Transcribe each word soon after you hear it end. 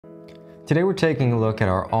Today we're taking a look at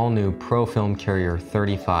our all-new Pro Film Carrier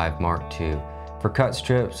 35 Mark II for cut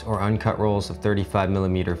strips or uncut rolls of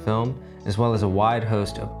 35mm film, as well as a wide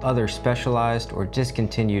host of other specialized or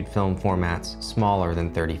discontinued film formats smaller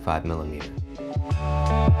than 35mm.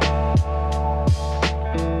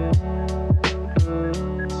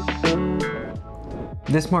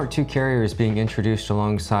 This Mark II carrier is being introduced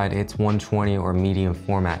alongside its 120 or medium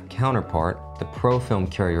format counterpart, the Pro Film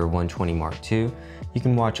Carrier 120 Mark II. You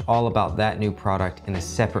can watch all about that new product in a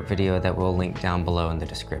separate video that we'll link down below in the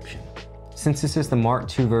description. Since this is the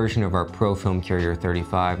Mark II version of our Pro Film Carrier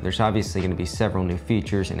 35, there's obviously going to be several new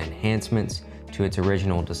features and enhancements to its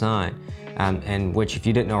original design, and which, if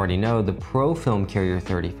you didn't already know, the Pro Film Carrier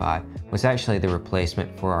 35 was actually the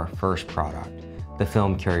replacement for our first product, the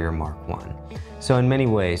Film Carrier Mark I. So in many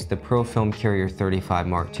ways, the Pro Film Carrier 35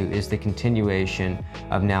 Mark II is the continuation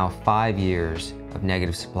of now 5 years of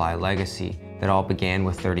negative supply legacy that all began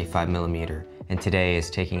with 35mm and today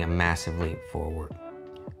is taking a massive leap forward.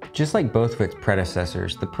 Just like both of its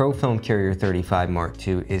predecessors, the Pro Film Carrier 35 Mark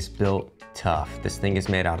II is built tough. This thing is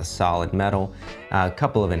made out of solid metal. A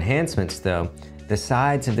couple of enhancements though. The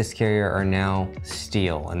sides of this carrier are now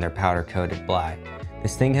steel and they're powder coated black.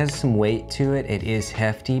 This thing has some weight to it. It is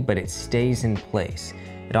hefty, but it stays in place.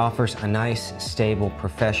 It offers a nice, stable,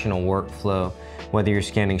 professional workflow, whether you're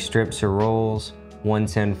scanning strips or rolls,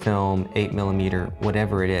 110 film, 8mm,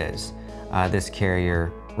 whatever it is. This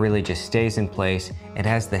carrier really just stays in place. It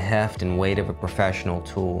has the heft and weight of a professional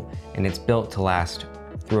tool, and it's built to last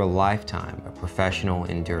through a lifetime of professional,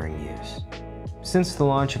 enduring use. Since the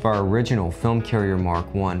launch of our original Film Carrier Mark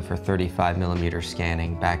I for 35mm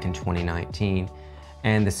scanning back in 2019,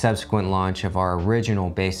 and the subsequent launch of our original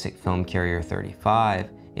basic Film Carrier 35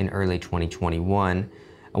 in early 2021,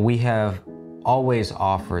 we have always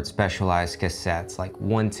offered specialized cassettes like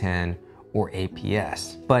 110 or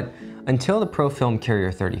APS. But until the Pro Film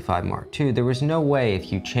Carrier 35 Mark II, there was no way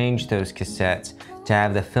if you changed those cassettes to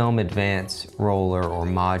have the Film Advance roller or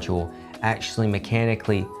module actually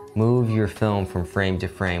mechanically move your film from frame to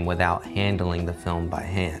frame without handling the film by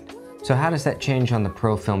hand. So how does that change on the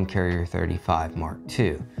Pro Film Carrier 35 Mark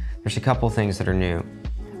II? There's a couple things that are new.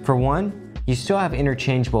 For one, you still have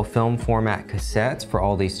interchangeable film format cassettes for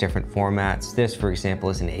all these different formats. This, for example,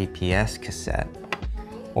 is an APS cassette,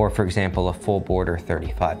 or for example, a full border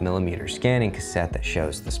 35mm scanning cassette that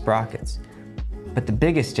shows the sprockets. But the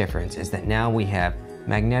biggest difference is that now we have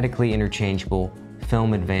magnetically interchangeable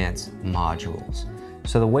Film Advance modules.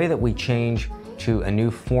 So the way that we change to a new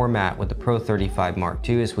format with the Pro 35 Mark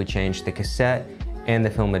II is we change the cassette and the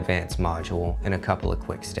Film Advance module in a couple of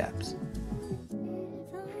quick steps.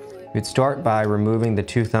 We'd start by removing the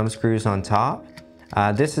 2 thumb screws on top.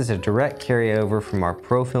 This is a direct carryover from our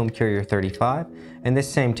Pro Film Carrier 35, and this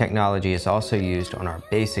same technology is also used on our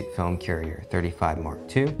basic Film Carrier 35 Mark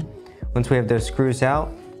II. Once we have those screws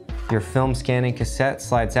out, your film scanning cassette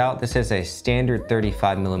slides out. This is a standard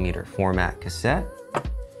 35mm format cassette.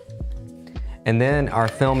 And then our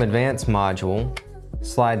Film Advance module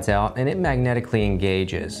slides out and it magnetically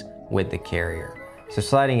engages with the carrier. So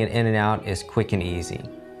sliding it in and out is quick and easy.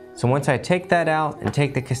 So once I take that out and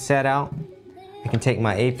take the cassette out, I can take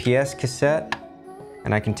my APS cassette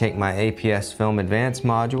and I can take my APS Film Advance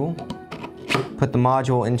module, put the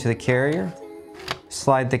module into the carrier,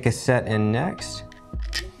 slide the cassette in next,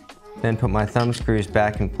 then put my thumb screws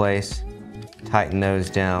back in place, tighten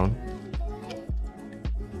those down.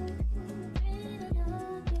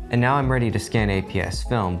 And now I'm ready to scan APS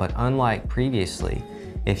film, but unlike previously,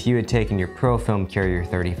 if you had taken your Pro Film Carrier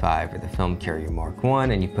 35 or the Film Carrier Mark I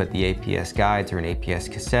and you put the APS guides or an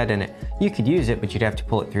APS cassette in it, you could use it, but you'd have to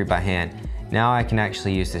pull it through by hand. Now I can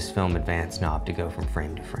actually use this Film Advance knob to go from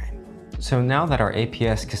frame to frame. So now that our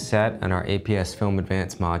APS cassette and our APS Film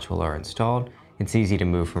Advance module are installed, it's easy to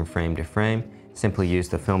move from frame to frame. Simply use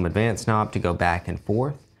the Film Advance knob to go back and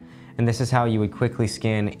forth. And this is how you would quickly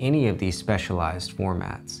scan any of these specialized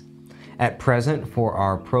formats. At present, for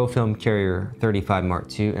our Pro Film Carrier 35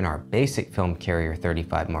 Mark II and our basic Film Carrier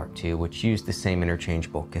 35 Mark II, which use the same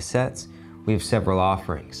interchangeable cassettes, we have several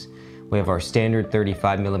offerings. We have our standard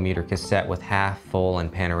 35mm cassette with half, full,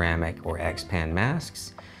 and panoramic or X-pan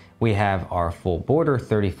masks. We have our full border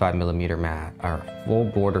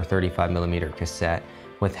 35mm cassette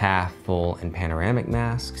with half, full, and panoramic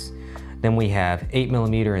masks. Then we have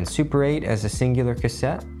 8mm and Super 8 as a singular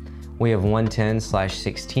cassette. We have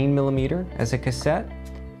 110/16mm as a cassette.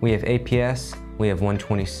 We have APS, we have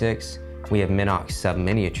 126, we have Minox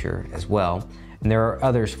sub-miniature as well, and there are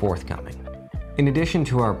others forthcoming. In addition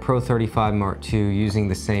to our Pro 35 Mark II using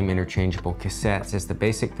the same interchangeable cassettes as the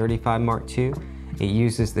basic 35 Mark II, it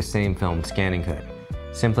uses the same film scanning hood.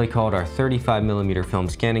 simply called our 35mm film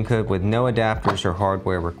scanning hood with no adapters or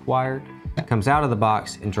hardware required. It comes out of the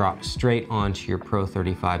box and drops straight onto your Pro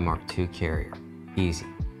 35 Mark II carrier. Easy.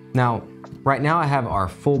 Now, right now I have our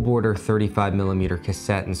full border 35mm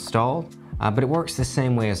cassette installed, but it works the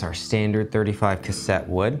same way as our standard 35 cassette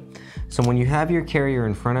would. So when you have your carrier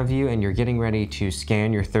in front of you and you're getting ready to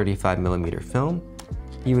scan your 35mm film,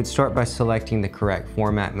 you would start by selecting the correct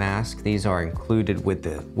format mask. These are included with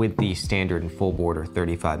the standard and full border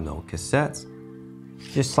 35mm cassettes.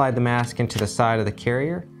 Just slide the mask into the side of the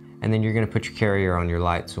carrier, and then you're going to put your carrier on your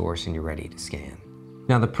light source and you're ready to scan.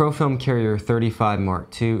 Now the ProFilm Carrier 35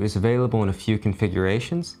 Mark II is available in a few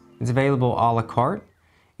configurations. It's available a la carte.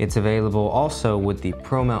 It's available also with the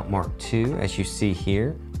ProMount Mark II, as you see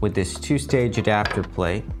here, with this two-stage adapter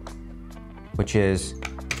plate, which is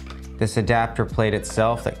this adapter plate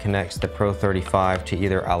itself that connects the Pro 35 to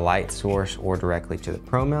either a light source or directly to the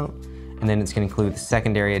ProMount. And then it's going to include the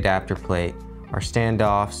secondary adapter plate, our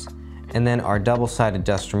standoffs, and then our double-sided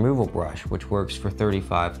dust removal brush, which works for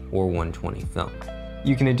 35 or 120 film.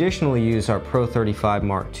 You can additionally use our Pro 35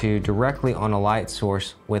 Mark II directly on a light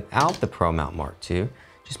source without the ProMount Mark II.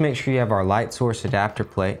 Just make sure you have our light source adapter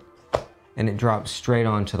plate and it drops straight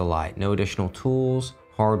onto the light. No additional tools,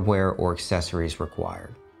 hardware, or accessories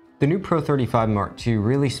required. The new Pro 35 Mark II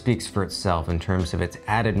really speaks for itself in terms of its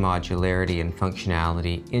added modularity and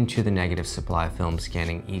functionality into the negative supply film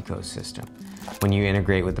scanning ecosystem. When you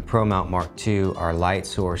integrate with the ProMount Mark II, our light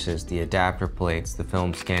sources, the adapter plates, the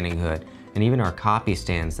film scanning hood, and even our copy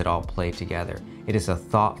stands that all play together, it is a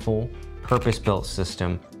thoughtful, purpose-built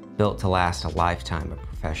system built to last a lifetime of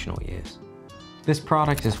professional use. This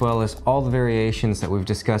product, as well as all the variations that we've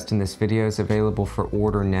discussed in this video, is available for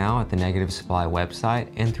order now at the Negative Supply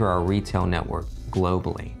website and through our retail network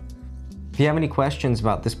globally. If you have any questions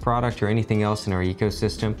about this product or anything else in our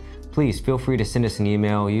ecosystem, please feel free to send us an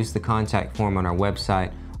email, use the contact form on our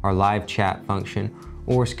website, our live chat function,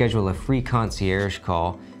 or schedule a free concierge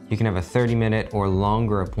call. You can have a 30-minute or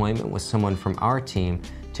longer appointment with someone from our team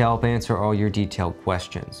to help answer all your detailed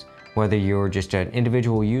questions. Whether you're just an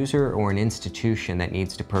individual user or an institution that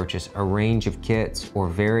needs to purchase a range of kits or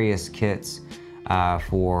various kits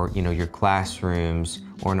for your classrooms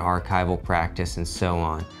or an archival practice and so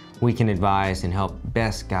on, we can advise and help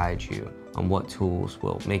best guide you on what tools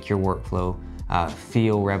will make your workflow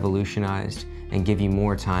feel revolutionized and give you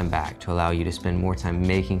more time back to allow you to spend more time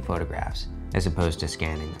making photographs as opposed to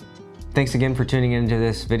scanning them. Thanks again for tuning into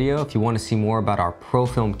this video. If you want to see more about our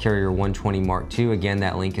ProFilm Carrier 120 Mark II, again,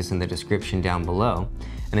 that link is in the description down below.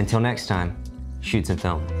 And until next time, shoot some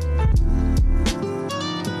film.